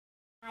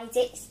Guys,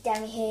 it's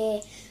Demi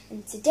here,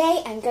 and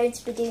today I'm going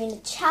to be doing a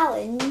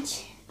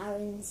challenge.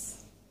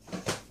 Aaron's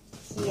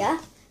here.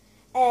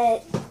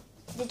 The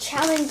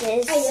challenge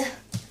is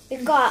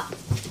we've got,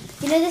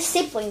 the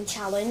sibling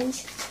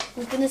challenge.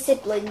 We've done a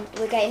sibling.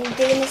 We're doing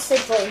the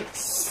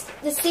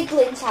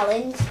sibling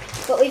challenge,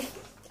 but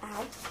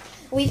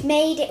we've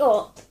made it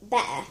up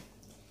better.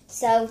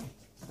 So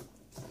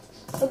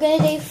we're going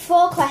to do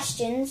 4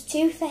 questions,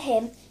 2 for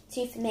him,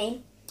 2 for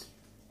me,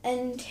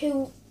 and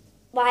who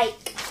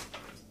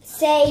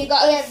say you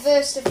got to get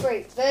first to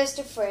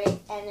 3,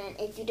 and then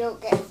if you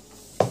don't get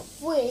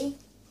 3,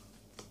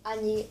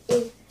 and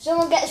if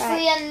someone gets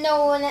 3 and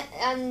no one,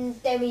 and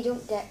then we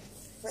don't get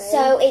 3.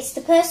 So it's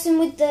the person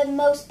with the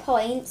most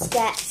points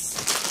gets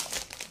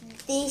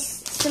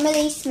some of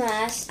these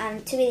Smurfs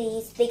and 2 of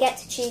these. They get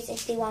to choose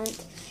if they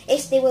want.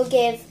 If they will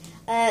give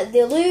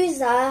the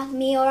loser,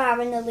 me or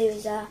Aaron, the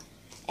loser,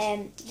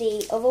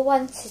 the other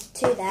one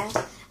to them.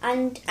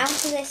 And out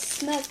of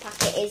this Smurf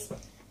packet is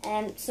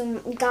some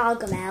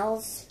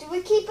Gargamels. Do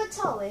we keep a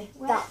tally?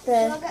 Should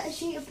I get a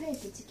sheet of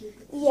paper to keep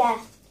it? Yeah.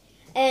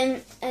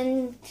 And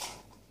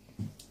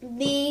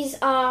these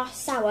are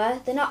sour.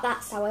 They're not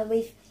that sour.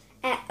 We've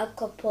ate a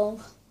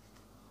couple.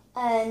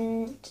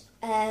 And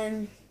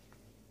they're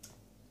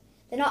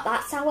not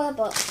that sour,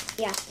 but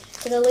yeah.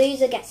 So the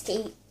loser gets to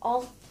eat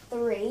all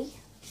 3. You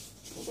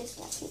just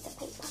get a piece of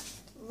paper.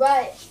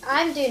 Right,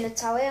 I'm doing a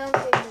tally.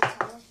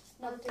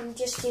 No, then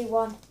just do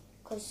 1,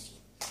 because you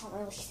can't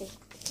really see.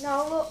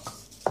 No, look.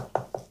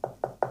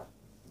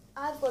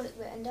 I've got it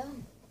written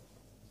down.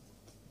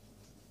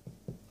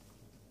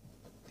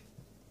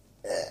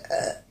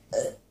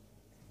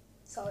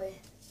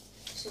 Sorry.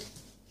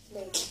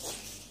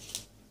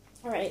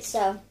 Alright,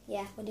 so,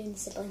 yeah, we're doing the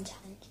sibling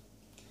challenge.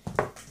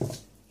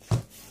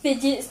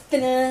 Fidget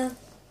spinner.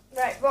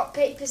 Right, rock,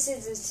 paper,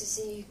 scissors to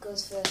see who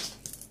goes first.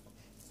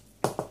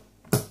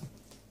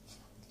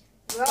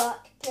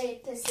 Rock,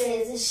 paper,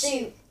 scissors,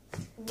 shoot.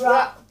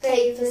 Rock,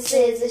 paper,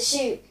 scissors,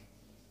 shoot.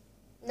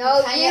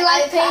 No, you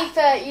had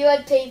paper. You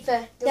had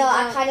paper. No,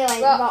 I kind of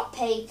like rock,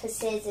 paper,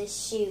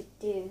 scissors, shoot,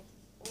 dude.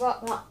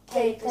 Rock,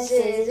 paper,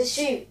 scissors,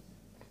 shoot.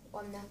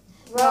 1 now.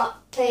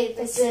 Rock,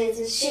 paper,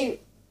 scissors, shoot.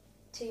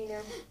 2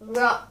 now.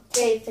 Rock,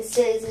 paper,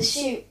 scissors,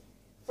 shoot.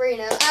 3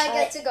 now. I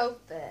get to go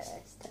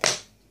first.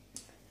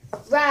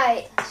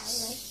 Right.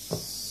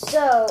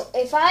 So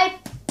if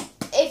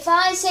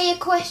I say a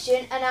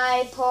question and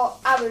I put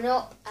Aaron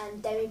up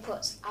and Demi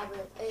puts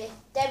Aaron, if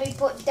Demi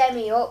put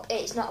Demi up,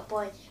 it's not a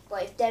point.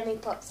 But if Demi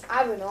puts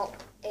Aaron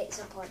up, it's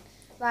a point.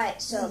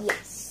 Right. So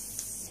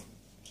yes.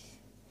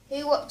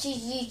 Who watches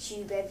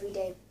YouTube every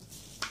day?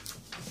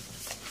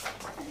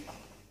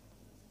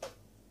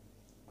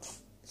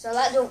 So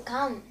that don't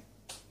count.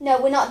 No,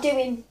 we're not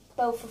doing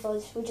both of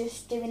us. We're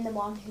just doing the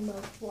one who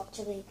most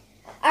watches.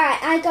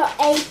 Alright, I got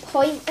a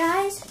point,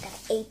 guys. I got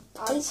a point.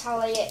 I'll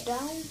tally it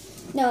down.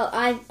 No,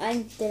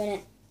 I'm doing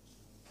it.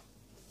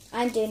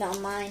 I'm doing it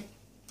on mine.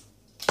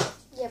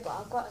 Yeah, but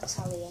I've got a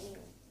tally anyway.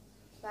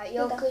 Right,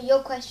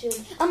 your question.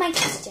 Oh, my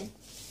question.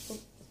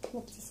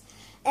 Whoopsies.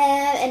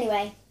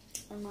 Anyway,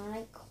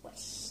 my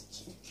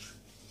question.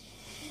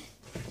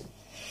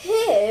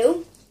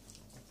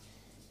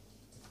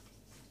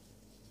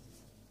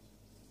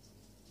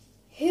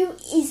 Who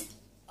is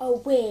a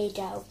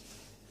weirdo?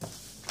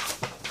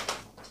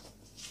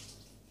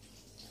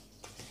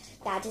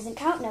 That doesn't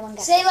count. No one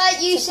gets. Say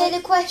like you say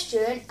the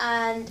question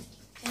and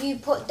you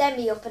put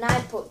Demi up and I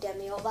put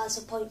Demi up. That's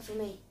a point for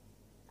me.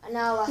 And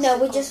now no,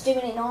 we're just doing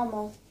it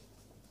normal.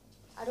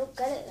 I don't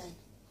get it then.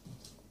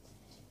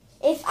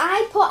 If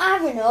I put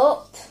Aaron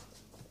up,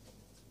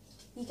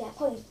 you get a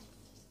point.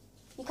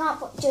 You can't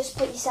just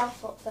put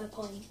yourself up for a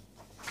point.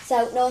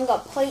 So no one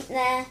got a point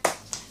there.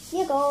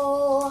 Here you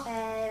go.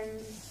 How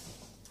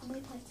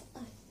many points?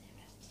 Oh,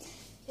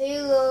 0.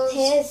 Who loves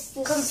Here's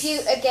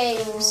computer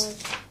games?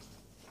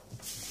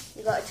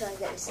 You got to try and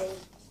get the same.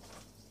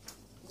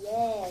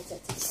 Yeah,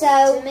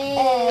 so to me.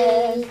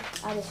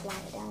 I'll just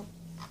write it down.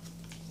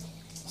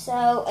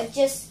 So I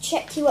just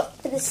checked you up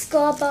for the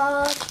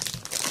scoreboard.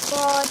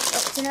 Up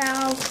to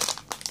now.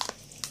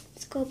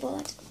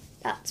 Scoreboard.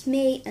 That's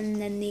me,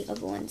 and then the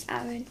other one's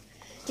Aaron.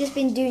 Just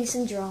been doing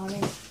some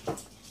drawing.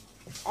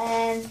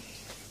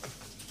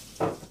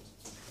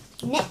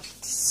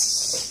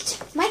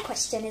 Next, my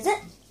question, is it?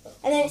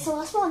 And then it's the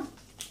last one.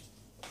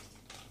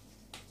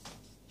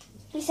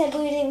 We said we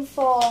were doing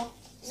 4.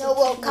 No,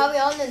 we'll carry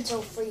on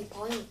until 3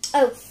 points.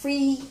 Oh,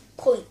 3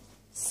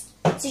 points.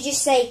 So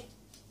just say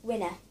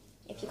winner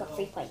if you got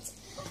 3 points.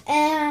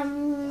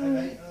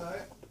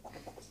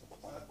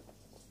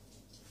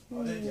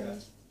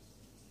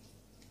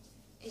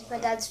 Is my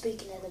dad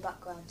speaking in the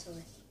background?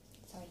 Sorry,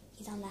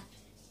 he's on that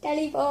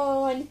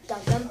telephone.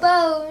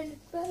 Bone.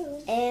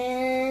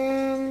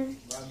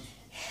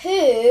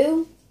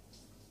 Who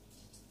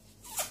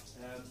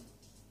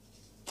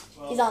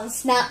is on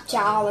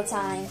Snapchat all the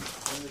time?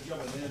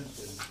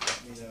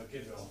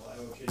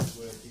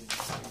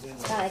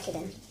 No,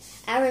 kidding.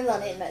 Aaron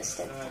won it most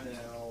of the time.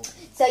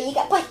 So you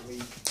get point.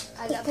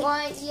 I got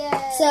point,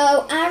 yeah.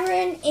 So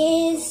Aaron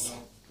is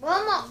Well,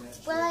 I'm not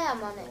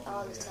I'm on it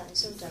all the time.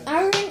 Sometimes.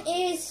 Aaron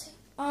is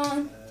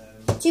on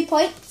 2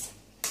 points.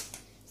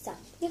 So,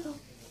 you go.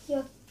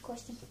 Your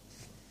question.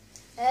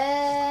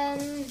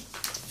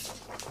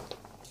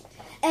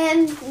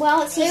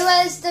 Well, who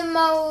has the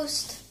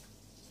most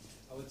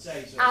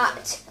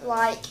act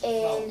like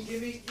in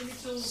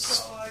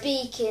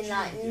speaking,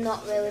 like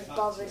not really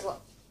bothered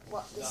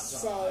what they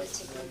say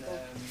to people?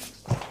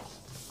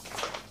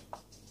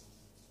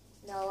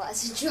 No,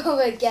 that's a draw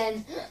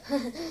again.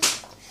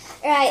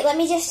 Right, let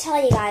me just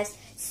tell you guys.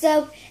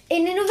 So,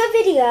 in another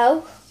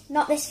video,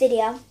 not this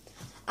video,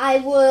 I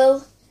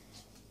will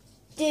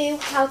do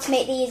how to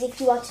make these if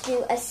you want to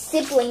do a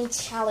sibling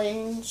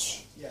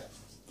challenge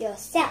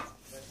yourself.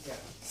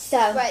 So,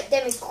 right,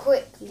 Demi,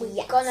 quick. We're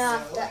yes. gonna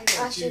have to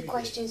ask you a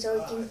question so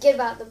we can give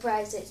out the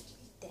prizes.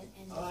 Then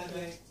end of the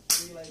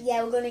video.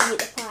 Yeah, we're gonna get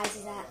the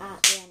prizes at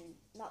the end,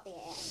 not the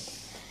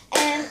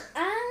end.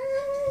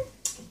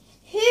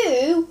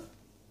 Who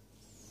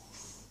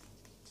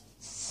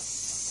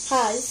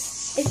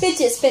has a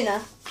fidget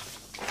spinner?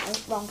 Oh,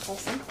 wrong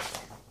person.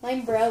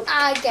 Mine broke.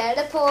 I get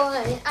a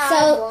point.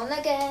 I won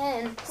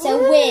again. So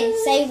Woo! win.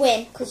 Say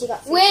win, because you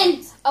got 3 win.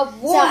 points. I won.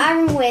 So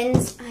Aaron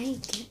wins. I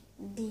get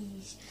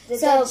these. The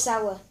So- dead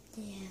sour.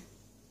 Yeah.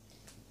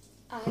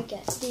 I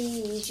get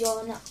these.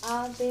 You're not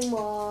having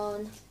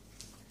one.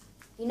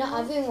 You're not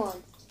having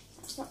one.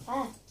 That's not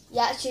fair.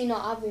 You're actually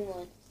not having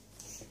one.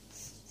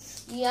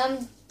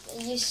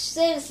 You're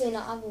seriously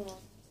not having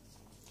one.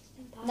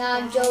 No,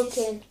 I'm Guys.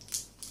 joking.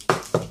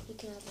 You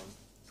can have one.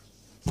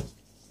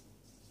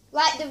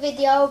 Like the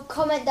video,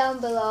 comment down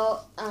below,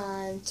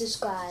 and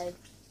subscribe.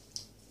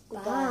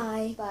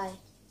 Bye. Bye.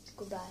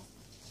 Goodbye.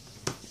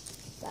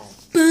 Bye.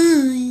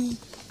 Bye.